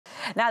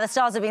Now, the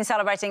stars have been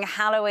celebrating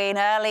Halloween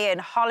early in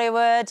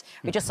Hollywood.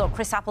 We just saw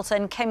Chris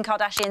Appleton, Kim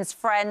Kardashian's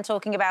friend,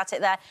 talking about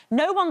it there.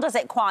 No one does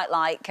it quite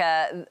like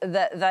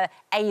the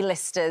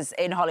A-listers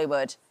in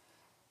Hollywood.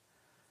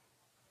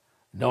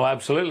 No,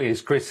 absolutely.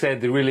 As Chris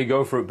said, they really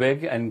go for it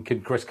big. And can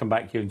Chris come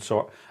back here and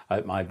sort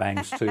out my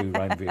bangs too,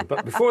 Ryan?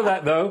 But before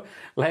that, though,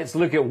 let's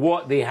look at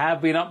what they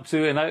have been up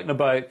to and out and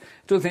about.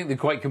 Don't think they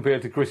quite compare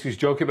to Chris's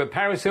joking, but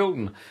Paris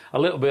Hilton, a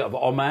little bit of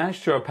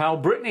homage to our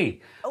pal Britney.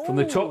 Ooh. From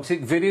the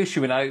Toxic video, she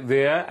went out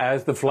there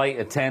as the flight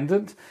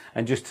attendant.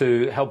 And just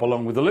to help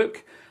along with the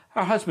look,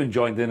 her husband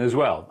joined in as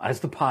well as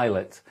the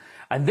pilot.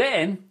 And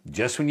then,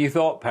 just when you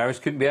thought Paris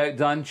couldn't be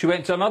outdone, she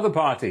went to another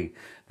party,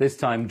 this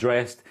time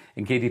dressed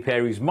in Katy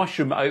Perry's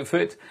mushroom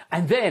outfit.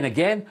 And then,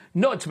 again,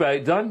 not to be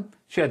outdone,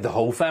 she had the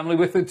whole family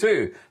with her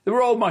too. They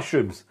were all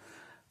mushrooms.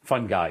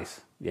 Fun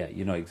guys. Yeah,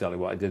 you know exactly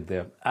what I did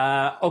there.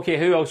 OK,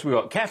 who else we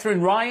got?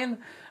 Katherine Ryan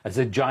as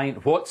a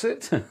giant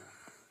Wotsit.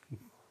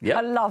 Yeah,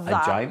 I love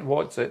that. A giant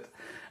Wotsit.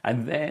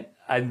 And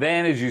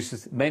then, as you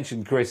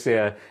mentioned, Chris,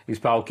 his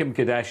pal Kim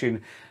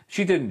Kardashian,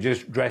 she didn't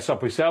just dress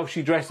up herself,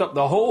 she dressed up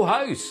the whole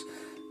house.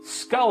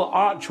 Skull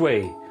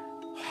archway,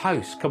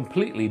 house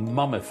completely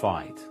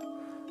mummified.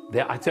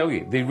 I tell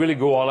you, they really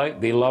go all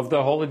out. They love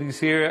their holidays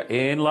here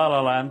in La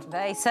La Land.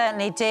 They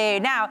certainly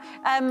do. Now,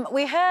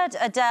 we heard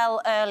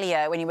Adele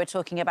earlier when you were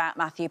talking about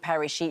Matthew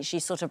Perry. She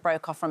sort of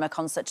broke off from a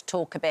concert to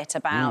talk a bit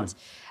about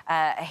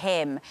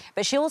him.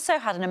 But she also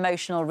had an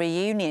emotional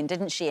reunion,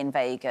 didn't she, in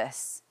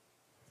Vegas?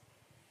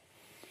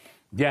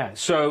 Yeah,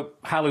 so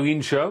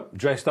Halloween show,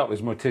 dressed up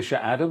as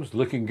Morticia Addams,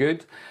 looking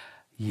good.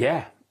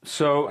 Yeah,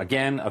 so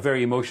again, a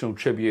very emotional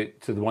tribute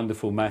to the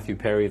wonderful Matthew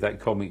Perry, that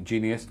comic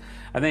genius.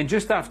 And then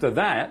just after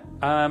that,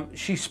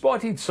 she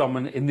spotted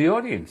someone in the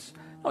audience.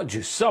 Not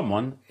just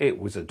someone, it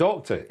was a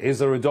doctor. Is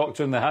there a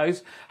doctor in the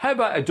house? How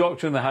about a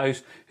doctor in the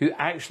house who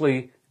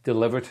actually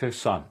delivered her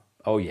son?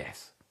 Oh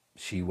yes,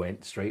 she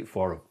went straight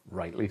for him,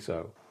 rightly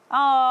so.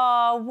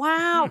 Oh,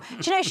 wow.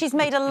 Do you know, she's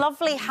made a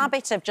lovely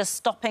habit of just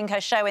stopping her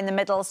show in the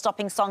middle,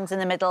 stopping songs in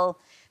the middle,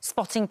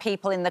 spotting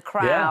people in the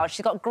crowd. Yeah.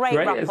 She's got great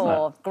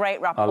rapport,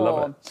 great rapport. I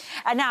love it.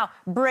 And now,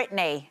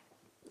 Britney,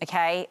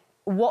 OK,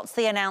 what's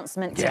the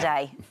announcement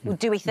today?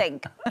 Do we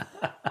think?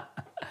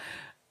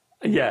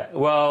 Yeah,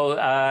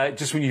 well,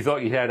 just when you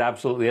thought you heard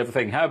absolutely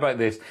everything, how about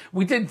this?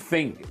 We did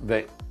think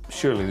that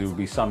surely there would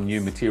be some new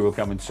material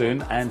coming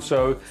soon, and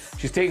so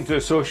she's taken to her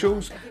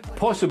socials,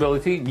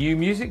 possibility, new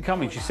music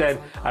coming. She said,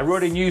 I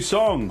wrote a new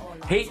song,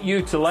 Hate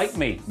You to Like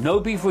Me. No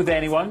beef with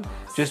anyone,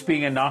 just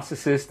being a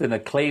narcissist in a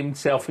claimed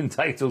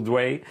self-entitled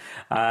way.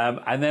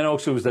 And then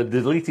also was a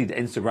deleted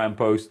Instagram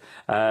post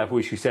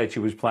where she said she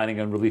was planning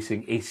on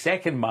releasing a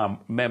second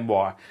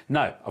memoir.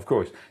 Now, of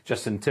course,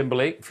 Justin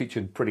Timberlake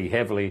featured pretty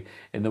heavily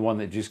in the one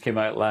that just came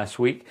out last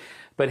week.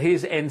 But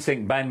his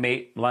NSYNC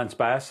bandmate, Lance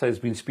Bass, has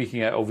been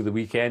speaking out over the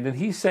weekend, and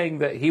he's saying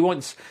that he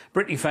wants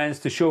Britney fans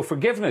to show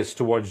forgiveness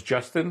towards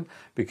Justin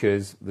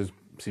because there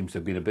seems to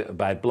have been a bit of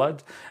bad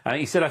blood.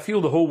 He said, I feel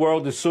the whole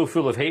world is so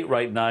full of hate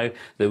right now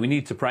that we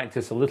need to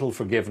practice a little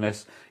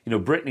forgiveness. You know,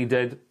 Britney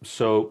did,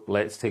 so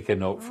let's take a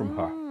note from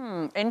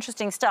her.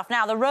 Interesting stuff.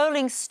 Now, the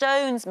Rolling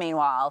Stones,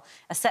 meanwhile,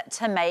 are set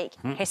to make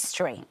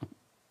history.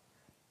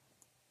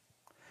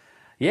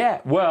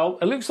 Yeah, well,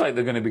 it looks like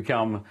they're going to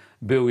become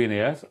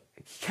billionaires.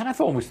 Kind of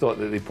almost thought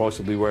that they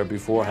possibly were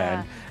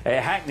beforehand.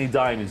 Hackney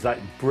Diamonds, that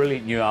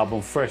brilliant new album,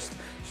 first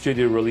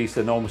studio release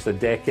in almost a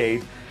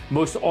decade.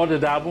 Most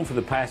ordered album for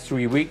the past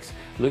 3 weeks.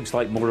 Looks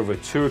like more of a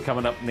tour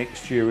coming up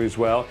next year as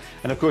well.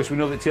 And of course, we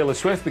know that Taylor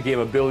Swift became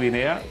a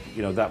billionaire.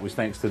 You know, that was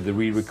thanks to the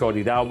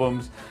re-recorded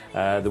albums,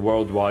 the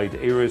Worldwide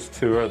Eras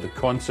tour, the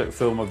concert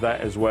film of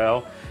that as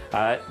well.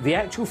 The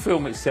actual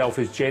film itself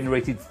has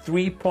generated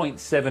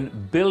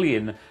 $3.7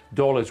 billion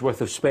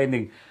worth of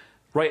spending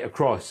right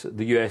across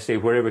the USA,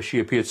 wherever she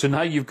appeared. So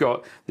now you've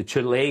got the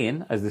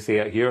Chilean, as they say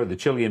out here, the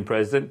Chilean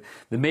president,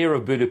 the mayor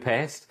of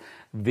Budapest,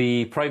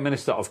 the Prime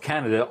Minister of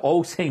Canada,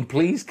 all saying,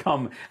 please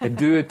come and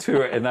do a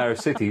tour in our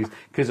cities,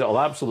 because it'll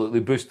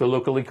absolutely boost the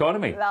local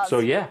economy. So,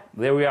 yeah,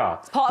 there we are.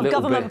 It's part of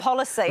government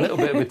policy. A little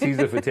bit of a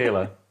teaser for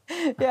Taylor.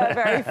 Yeah,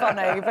 very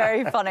funny,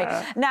 very funny.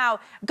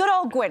 Now, good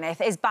old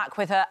Gwyneth is back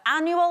with her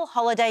annual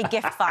holiday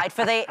gift guide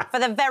for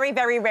the very,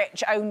 very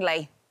rich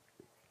only.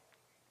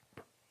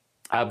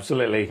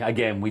 Absolutely.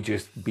 Again, we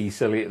just be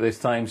silly at this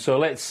time. So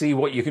let's see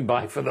what you can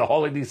buy for the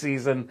holiday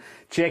season.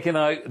 Checking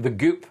out the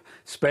Goop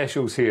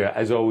specials here,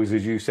 as always,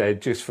 as you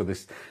said, just for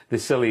the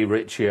silly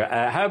rich here.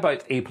 How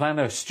about a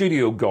Planner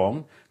Studio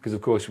gong? Because,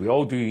 of course, we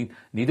all do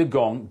need a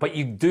gong, but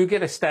you do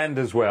get a stand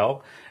as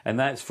well, and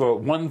that's for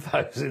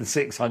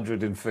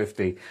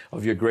 1,650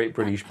 of your Great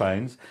British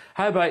pounds.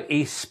 How about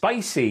a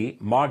spicy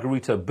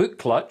margarita book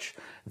clutch?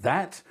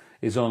 That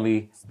is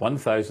only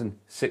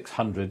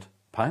 1,600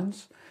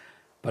 pounds.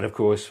 But, of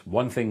course,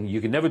 one thing you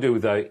can never do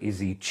without is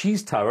the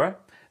cheese tower.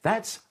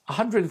 That's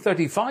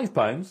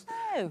 £135.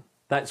 Oh.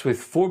 That's with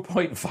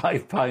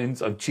 4.5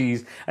 pounds of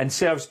cheese and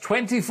serves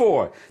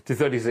 24 to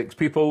 36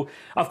 people.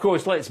 Of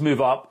course, let's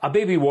move up. A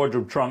baby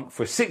wardrobe trunk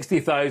for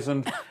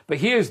 60,000. But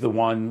here's the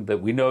one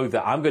that we know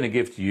that I'm going to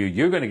give to you,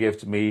 you're going to give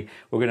to me.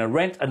 We're going to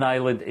rent an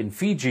island in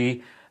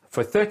Fiji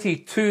for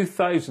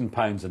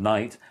 £32,000 a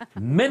night,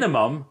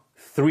 minimum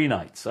 3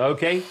 nights.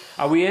 OK,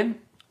 are we in?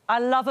 I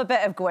love a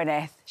bit of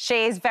Gwyneth.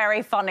 She is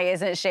very funny,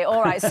 isn't she?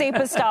 All right,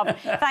 super stuff.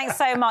 Thanks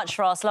so much,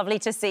 Ross. Lovely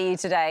to see you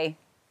today.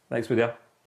 Thanks, Adele.